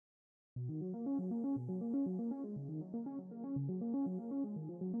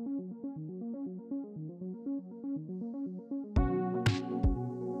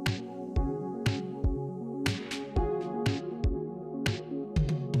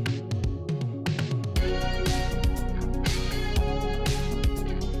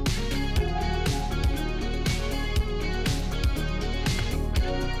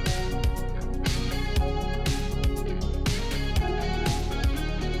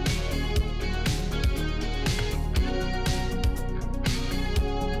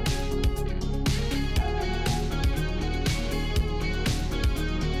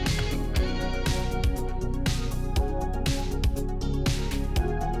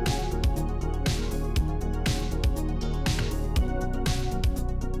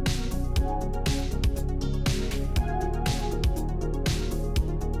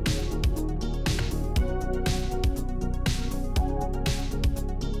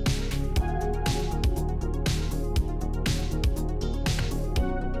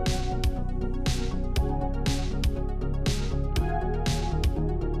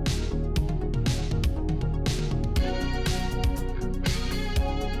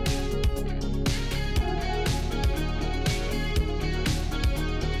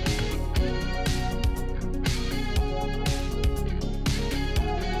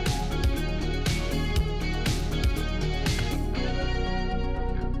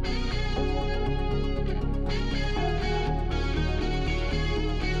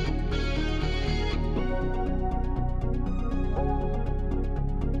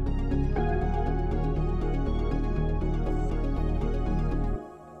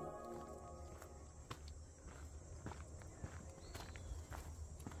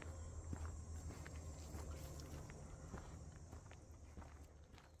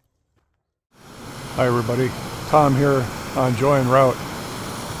Hi everybody, Tom here on Joy en Route.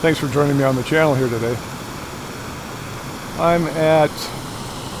 Thanks for joining me on the channel here today. I'm at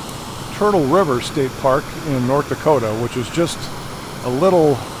Turtle River State Park in North Dakota, which is just a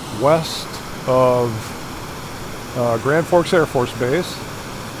little west of Grand Forks Air Force Base.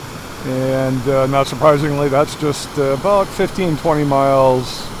 And not surprisingly, that's just about 15-20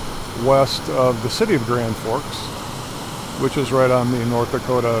 miles west of the city of Grand Forks, which is right on the North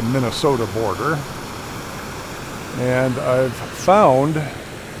Dakota-Minnesota border. And I've found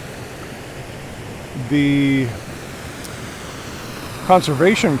the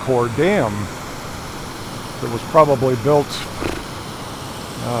Conservation Corps dam that was probably built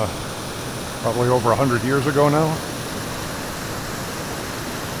probably over 100 years ago now.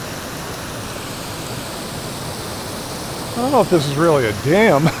 I don't know if this is really a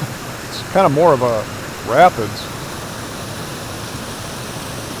dam. It's kind of more of a rapids.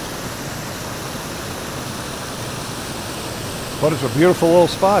 But it's a beautiful little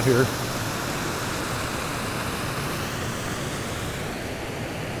spot here.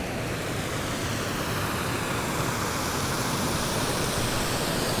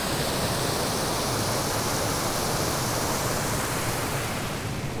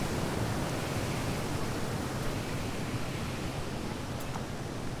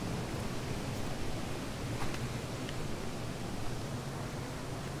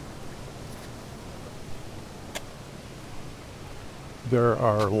 There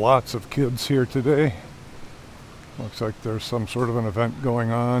are lots of kids here today. Looks like there's some sort of an event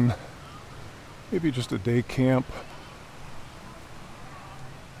going on. Maybe just a day camp.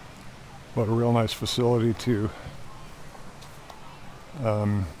 But a real nice facility to,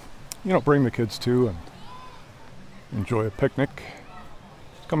 bring the kids to and enjoy a picnic.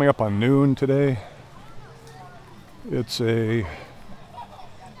 It's coming up on noon today. It's a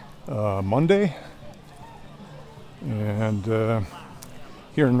Monday. And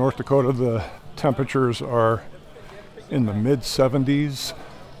here in North Dakota, the temperatures are in the mid-70s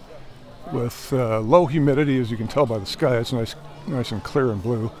with low humidity, as you can tell by the sky. It's nice and clear and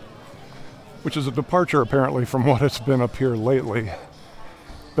blue, which is a departure apparently from what it's been up here lately.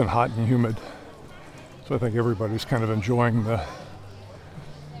 It's been hot and humid, so I think everybody's kind of enjoying the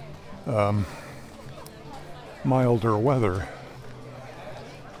milder weather.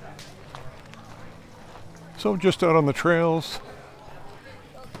 So just out on the trails,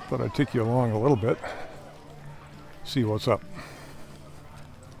 thought I'd take you along a little bit, see what's up.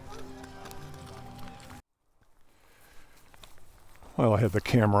 Well, I had the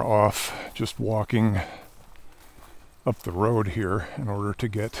camera off, just walking up the road here in order to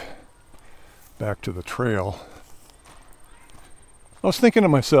get back to the trail. I was thinking to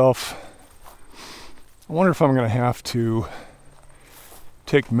myself, I wonder if I'm going to have to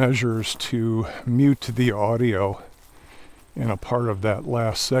take measures to mute the audio in a part of that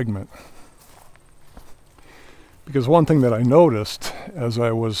last segment. Because one thing that I noticed as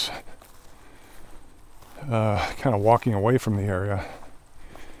I was kind of walking away from the area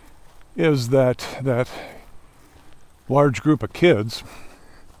is that large group of kids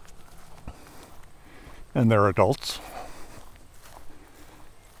and their adults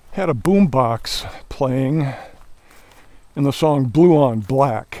had a boombox playing, and the song Blue on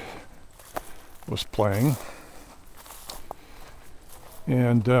Black was playing.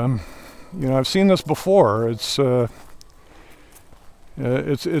 And I've seen this before. It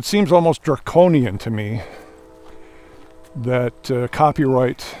seems almost draconian to me that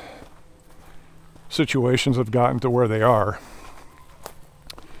copyright situations have gotten to where they are.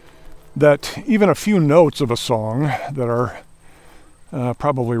 That even a few notes of a song that are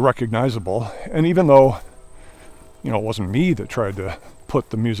probably recognizable, and even though it wasn't me that tried to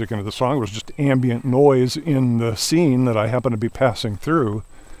put the music into the song, it was just ambient noise in the scene that I happened to be passing through,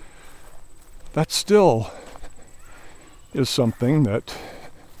 that still is something that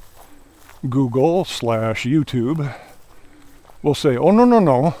Google/YouTube will say, oh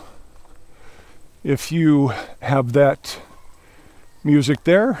no, if you have that music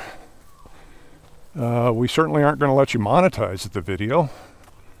there, we certainly aren't going to let you monetize the video.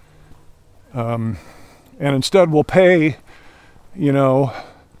 And instead we'll pay, whoever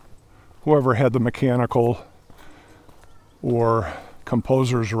had the mechanical or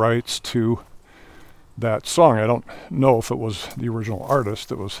composer's rights to that song. I don't know if it was the original artist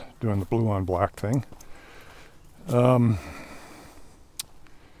that was doing the Blue on Black thing.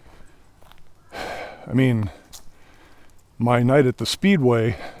 My Night at the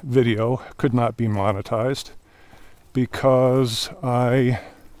Speedway video could not be monetized because I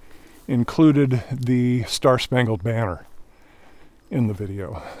included the Star Spangled Banner in the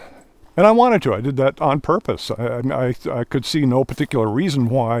video. And I wanted to. I did that on purpose. I could see no particular reason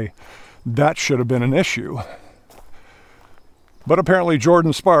why that should have been an issue. But apparently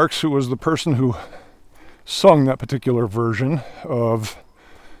Jordan Sparks, who was the person who sung that particular version of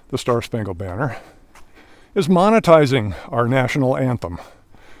the Star-Spangled Banner, is monetizing our national anthem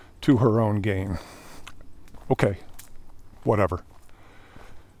to her own gain. Okay, whatever.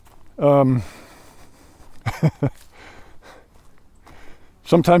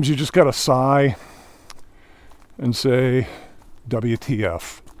 Sometimes you just gotta sigh and say,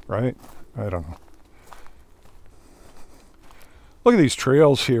 WTF, right? I don't know. Look at these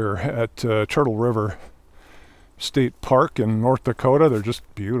trails here at Turtle River State Park in North Dakota. They're just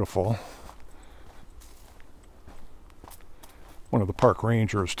beautiful. One of the park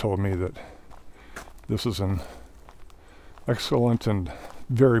rangers told me that this is an excellent and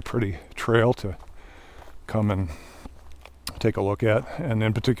very pretty trail to come and take a look at, and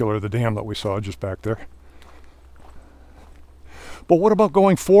in particular the dam that we saw just back there. But what about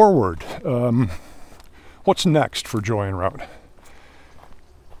going forward? What's next for Joy en Route?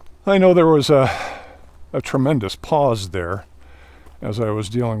 I know there was a tremendous pause there as I was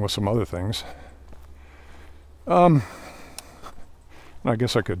dealing with some other things. I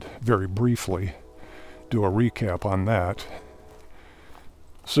guess I could very briefly do a recap on that.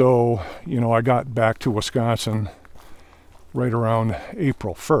 So, you know, I got back to Wisconsin right around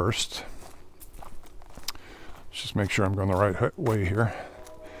April 1st. Let's just make sure I'm going the right way here.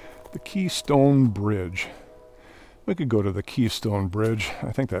 The Keystone Bridge. We could go to the Keystone Bridge.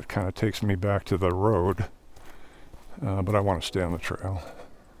 I think that kind of takes me back to the road. But I want to stay on the trail.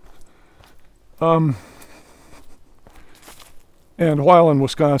 And while in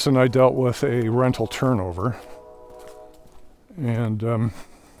Wisconsin, I dealt with a rental turnover. And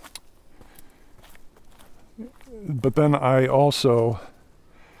but then I also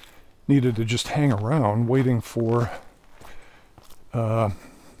needed to just hang around waiting for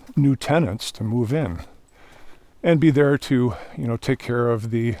new tenants to move in and be there to, you know, take care of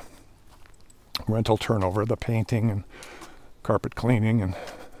the rental turnover, the painting and carpet cleaning and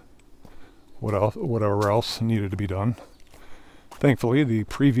whatever else needed to be done. Thankfully, the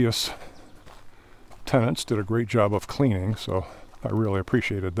previous tenants did a great job of cleaning, so I really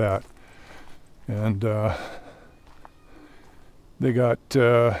appreciated that. And they got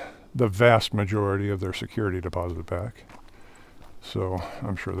the vast majority of their security deposit back. So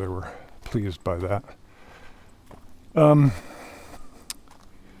I'm sure they were pleased by that.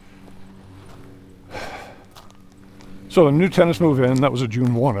 So the new tenants move in. That was a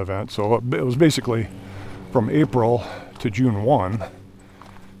June 1 event. So it was basically from April to June 1.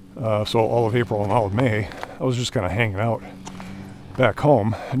 So all of April and all of May, I was just kind of hanging out back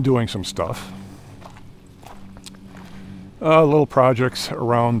home and doing some stuff. Little projects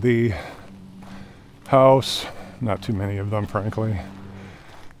around the house. Not too many of them, frankly.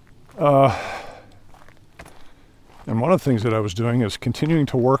 And one of the things that I was doing is continuing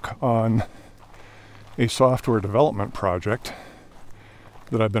to work on a software development project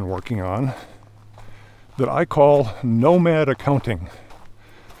that I've been working on that I call Nomad Accounting.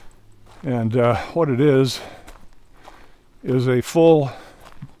 And what it is a full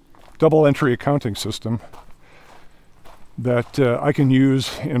double entry accounting system that I can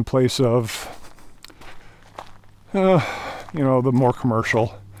use in place of you know, the more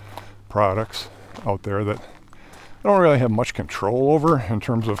commercial products out there that I don't really have much control over in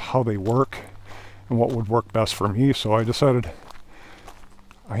terms of how they work and what would work best for me. So I decided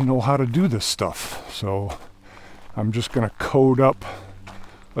I know how to do this stuff, so I'm just going to code up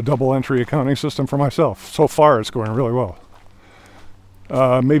a double entry accounting system for myself. So far it's going really well.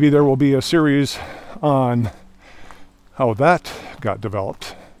 Maybe there will be a series on how that got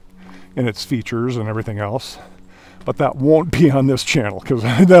developed and its features and everything else, but that won't be on this channel because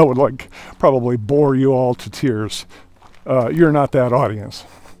that would like probably bore you all to tears. You're not that audience,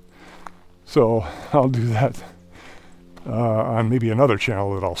 so I'll do that on maybe another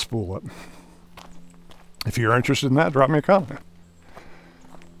channel that I'll spool up. If you're interested in that, drop me a comment.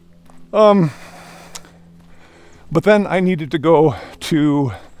 But then I needed to go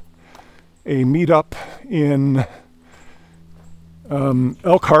to a meetup in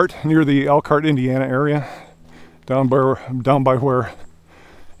Elkhart, near the Elkhart, Indiana area, down by where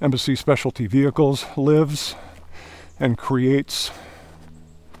Embassy Specialty Vehicles lives and creates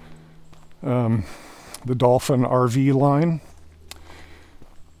the Dolphin RV line,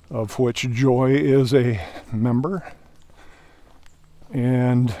 of which Joy is a member.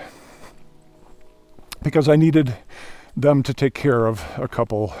 And because I needed them to take care of a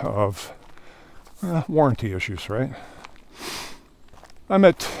couple of warranty issues, right? I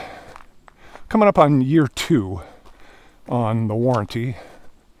met coming up on year 2 on the warranty,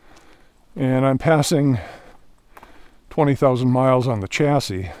 and I'm passing 20,000 miles on the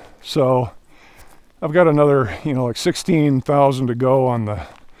chassis. So I've got another, like 16,000 to go on the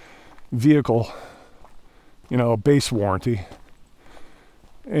vehicle, base warranty,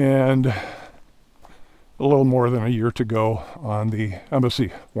 and a little more than a year to go on the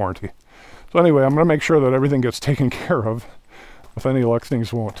embassy warranty. So anyway, I'm going to make sure that everything gets taken care of. With any luck,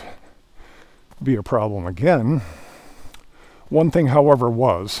 things won't be a problem again. One thing, however,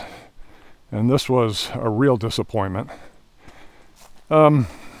 was, and this was a real disappointment, apparently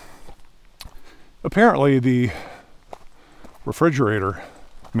the refrigerator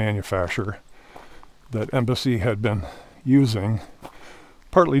manufacturer that Embassy had been using,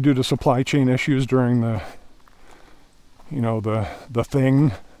 partly due to supply chain issues during the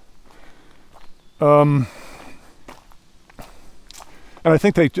thing, and I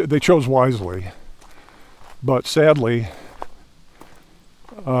think they chose wisely, but sadly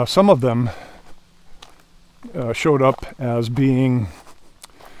some of them showed up as being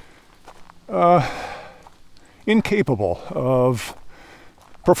incapable of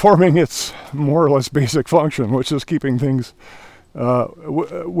performing its more or less basic function, which is keeping things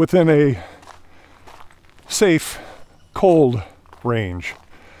within a safe cold range.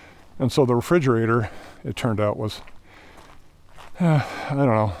 And so the refrigerator, it turned out, was I don't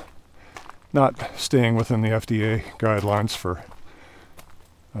know, not staying within the FDA guidelines for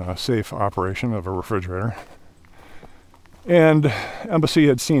safe operation of a refrigerator. And Embassy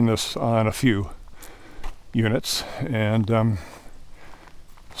had seen this on a few units, and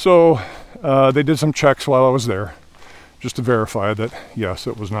so they did some checks while I was there, just to verify that, yes,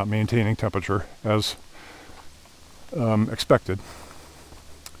 it was not maintaining temperature as expected.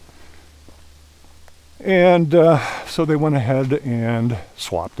 And so they went ahead and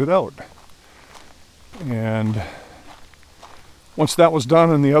swapped it out. And once that was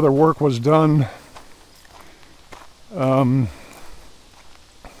done and the other work was done, I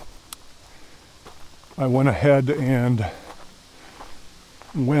went ahead and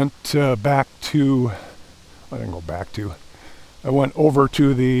went back to, I didn't go back to, I went over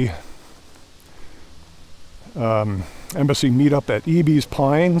to the Embassy meetup at E.B.'s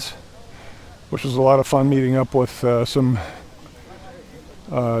Pines, which was a lot of fun, meeting up with some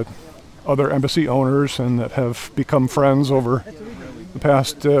other Embassy owners and that have become friends over the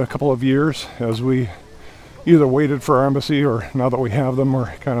past couple of years, as we either waited for our Embassy, or now that we have them,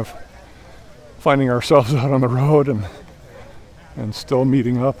 we're kind of finding ourselves out on the road and still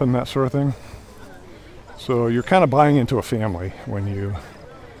meeting up and that sort of thing. So you're kind of buying into a family when you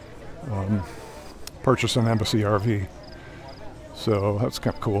purchase an Embassy RV. So that's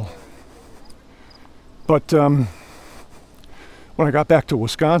kind of cool. But when I got back to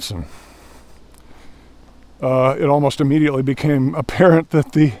Wisconsin, it almost immediately became apparent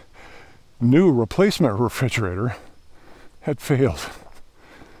that the new replacement refrigerator had failed.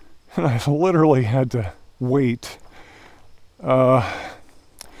 And I literally had to wait for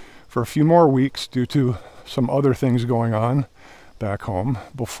a few more weeks due to some other things going on back home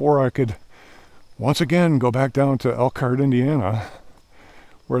before I could once again go back down to Elkhart, Indiana,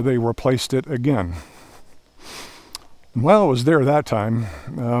 where they replaced it again. And while I was there that time,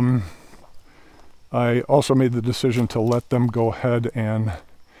 I also made the decision to let them go ahead and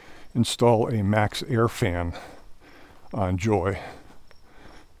install a max air fan on Joy.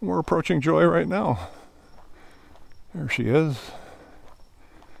 We're approaching Joy right now. There she is.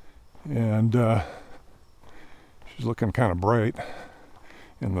 And she's looking kind of bright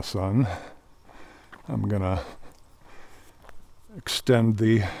in the sun. I'm gonna extend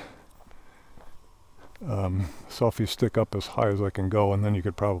the selfie stick up as high as I can go, and then you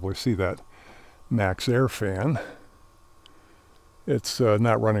could probably see that max air fan. It's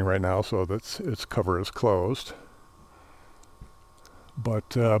not running right now, so its cover is closed.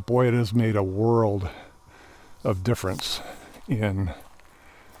 But boy, it has made a world of difference in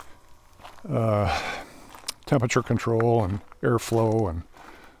temperature control and airflow and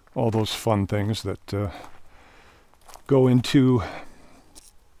all those fun things that go into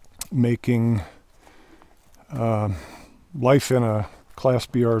making life in a Class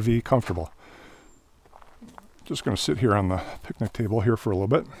B RV comfortable. Just going to sit here on the picnic table here for a little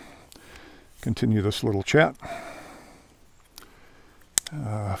bit, continue this little chat.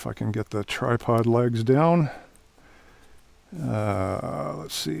 If I can get the tripod legs down,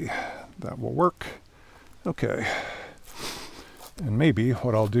 let's see, that will work. Okay, and maybe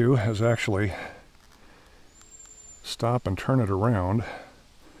what I'll do is actually stop and turn it around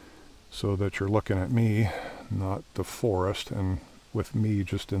so that you're looking at me, not the forest, and with me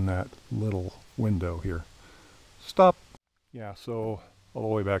just in that little window here. Stop. Yeah, so all the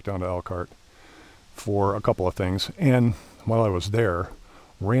way back down to Elkhart for a couple of things. And while I was there,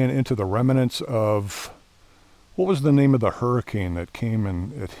 ran into the remnants of, what was the name of the hurricane that came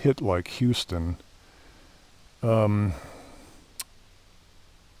and it hit like Houston? Can't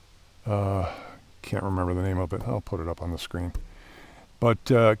remember the name of it. I'll put it up on the screen. But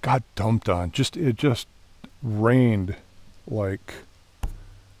got dumped on. It just rained like,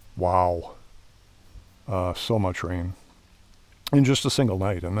 wow. So much rain in just a single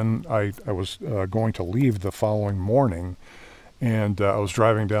night. And then I was going to leave the following morning, and I was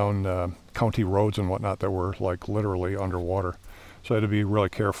driving down county roads and whatnot that were like literally underwater. So I had to be really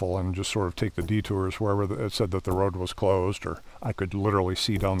careful and just sort of take the detours wherever it said that the road was closed, or I could literally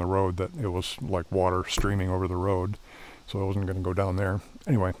see down the road that it was like water streaming over the road. So I wasn't going to go down there.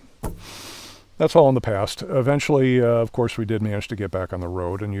 Anyway, that's all in the past. Eventually, of course, we did manage to get back on the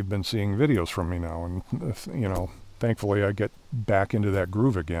road, and you've been seeing videos from me now. And, you know, thankfully I get back into that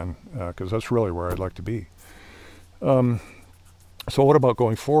groove again, because that's really where I'd like to be. So what about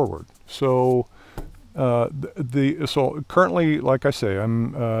going forward? So so currently, like I say,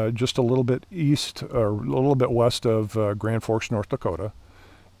 I'm just a little bit east, or a little bit west of Grand Forks, North Dakota.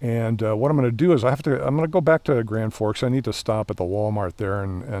 And what I'm going to do is I'm going to go back to Grand Forks. I need to stop at the Walmart there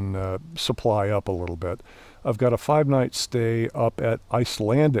and supply up a little bit. I've got a 5-night stay up at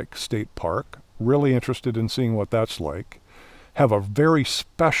Icelandic State Park. Really interested in seeing what that's like. Have a very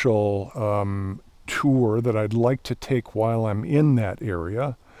special tour that I'd like to take while I'm in that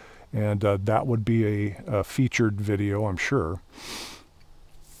area. And that would be a featured video, I'm sure.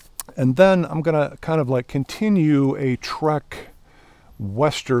 And then I'm going to kind of like continue a trek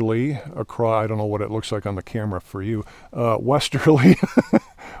westerly across, I don't know what it looks like on the camera for you, westerly,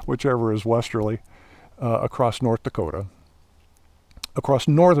 whichever is westerly, across North Dakota, across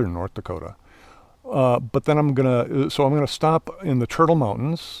northern North Dakota. But then I'm gonna stop in the Turtle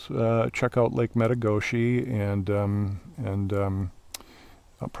Mountains, check out Lake Metagoshi, and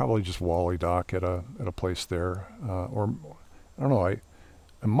I'll probably just Wally dock at a place there, or I don't know,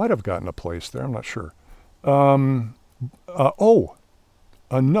 I might have gotten a place there, I'm not sure.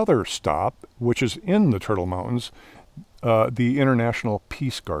 Another stop, which is in the Turtle Mountains, the International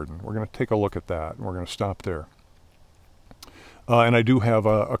Peace Garden. We're going to take a look at that, and we're going to stop there. And I do have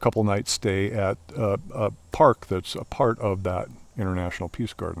a couple nights stay at a park that's a part of that International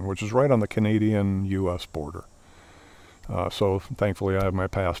Peace Garden, which is right on the Canadian-U.S. border. So thankfully I have my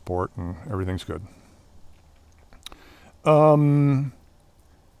passport and everything's good.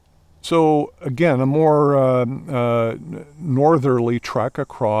 So again, a more northerly trek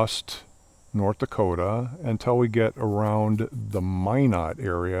across North Dakota until we get around the Minot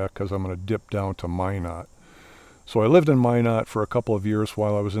area, because I'm going to dip down to Minot. So I lived in Minot for a couple of years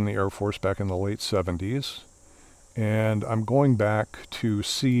while I was in the Air Force back in the late 70s. And I'm going back to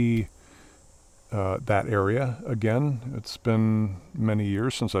see that area again. It's been many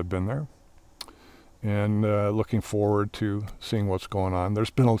years since I've been there. And looking forward to seeing what's going on.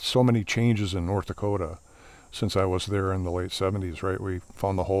 There's been so many changes in North Dakota since I was there in the late 70s, right? We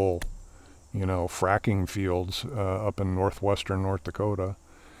found the whole, you know, fracking fields up in northwestern North Dakota,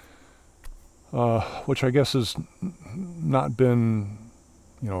 which I guess has not been,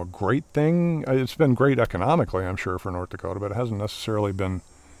 you know, a great thing. It's been great economically, I'm sure, for North Dakota, but it hasn't necessarily been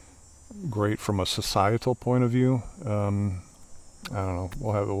great from a societal point of view. I don't know.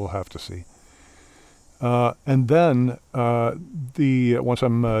 We'll have to see. And then once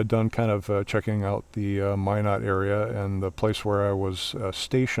I'm done kind of checking out the Minot area and the place where I was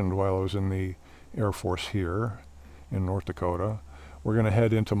stationed while I was in the Air Force here in North Dakota, we're going to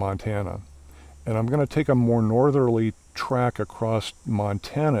head into Montana. And I'm going to take a more northerly track across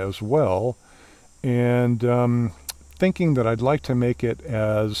Montana as well, and thinking that I'd like to make it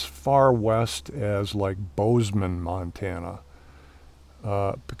as far west as like Bozeman, Montana.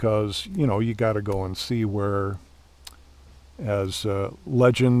 Because, you know, you got to go and see where, as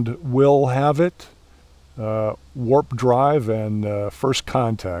legend will have it, warp drive and first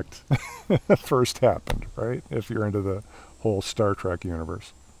contact first happened, right? If you're into the whole Star Trek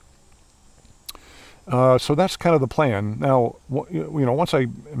universe. So that's kind of the plan. Now, you know, once I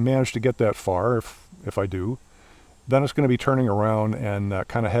manage to get that far, if I do, then it's going to be turning around and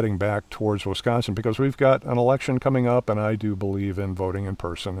kind of heading back towards Wisconsin, because we've got an election coming up, and I do believe in voting in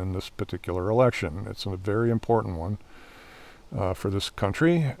person in this particular election. It's a very important one for this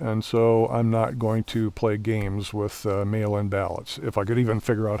country, and so I'm not going to play games with mail-in ballots, if I could even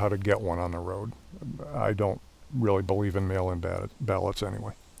figure out how to get one on the road. I don't really believe in mail-in ballots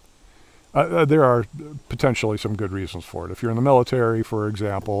anyway. There are potentially some good reasons for it. If you're in the military, for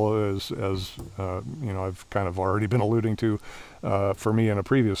example, as you know, I've kind of already been alluding to, for me in a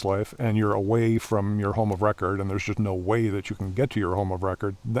previous life, and you're away from your home of record, and there's just no way that you can get to your home of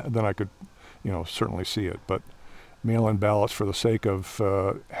record, then I could, you know, certainly see it. But mail-in ballots for the sake of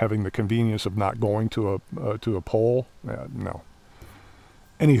having the convenience of not going to a poll, no.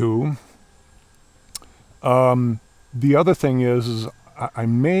 Anywho, the other thing is I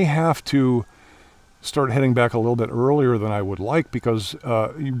may have to start heading back a little bit earlier than I would like, because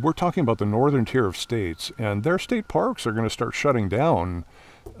we're talking about the northern tier of states, and their state parks are going to start shutting down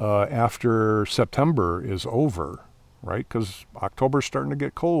after September is over, right? Because October's starting to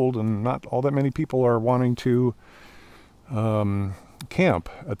get cold, and not all that many people are wanting to camp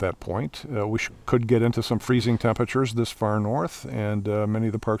at that point. We could get into some freezing temperatures this far north, and many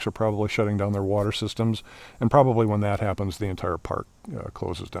of the parks are probably shutting down their water systems, and probably when that happens, the entire park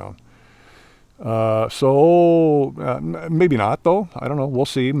closes down. So maybe not, though. I don't know. We'll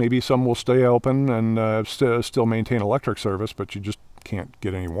see. Maybe some will stay open and still maintain electric service, but you just can't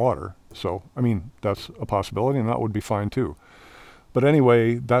get any water. So, I mean, that's a possibility, and that would be fine too. But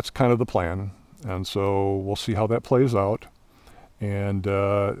anyway, that's kind of the plan, and so we'll see how that plays out. And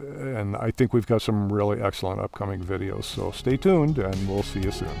I think we've got some really excellent upcoming videos. So stay tuned, and we'll see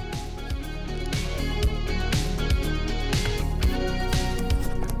you soon.